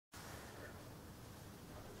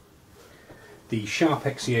The Sharp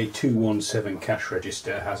XE-A217 cash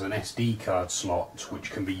register has an SD card slot which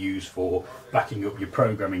can be used for backing up your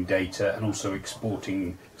programming data and also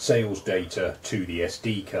exporting sales data to the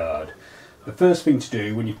SD card. The first thing to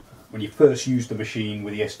do when you first use the machine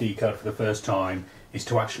with the SD card for the first time is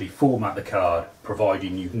to actually format the card,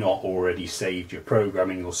 providing you've not already saved your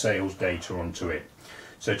programming or sales data onto it.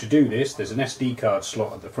 So to do this, there's an SD card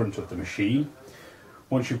slot at the front of the machine.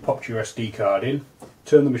 Once you've popped your SD card in,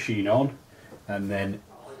 turn the machine on and then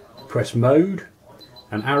press mode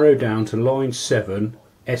and arrow down to line 7,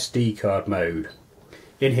 SD card mode.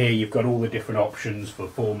 In here you've got all the different options for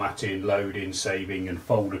formatting, loading, saving and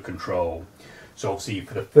folder control. So obviously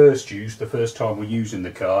for the first use, the first time we're using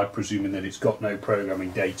the card, presuming that it's got no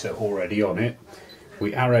programming data already on it,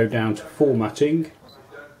 we arrow down to formatting,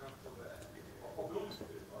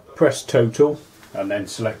 press total and then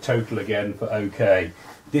select total again for OK.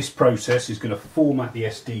 This process is going to format the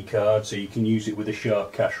SD card so you can use it with a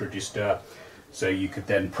Sharp cash register, so you could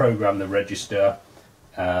then program the register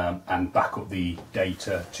and back up the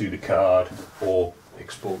data to the card or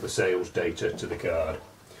export the sales data to the card.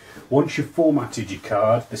 Once you've formatted your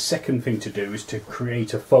card, the second thing to do is to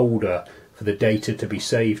create a folder for the data to be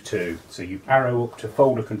saved to. So you arrow up to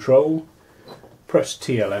folder control, press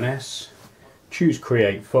TLNS, choose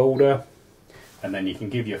create folder, and then you can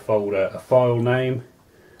give your folder a file name.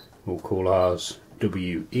 We'll call ours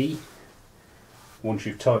WE. Once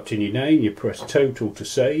you've typed in your name, you press total to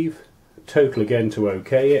save, total again to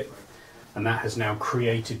OK it, and that has now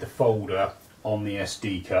created the folder on the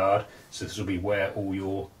SD card. So this will be where all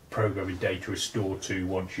your programming data is stored to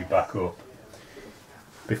once you back up.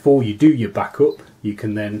 Before you do your backup, you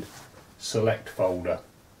can then select folder,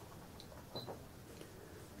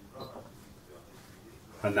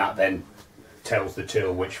 and that then tells the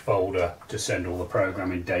till which folder to send all the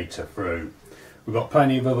programming data through. We've got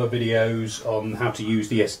plenty of other videos on how to use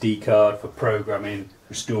the SD card for programming,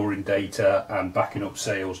 restoring data and backing up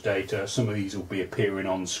sales data. Some of these will be appearing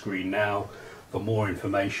on screen now. For more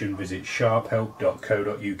information, visit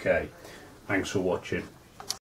sharphelp.co.uk. Thanks for watching.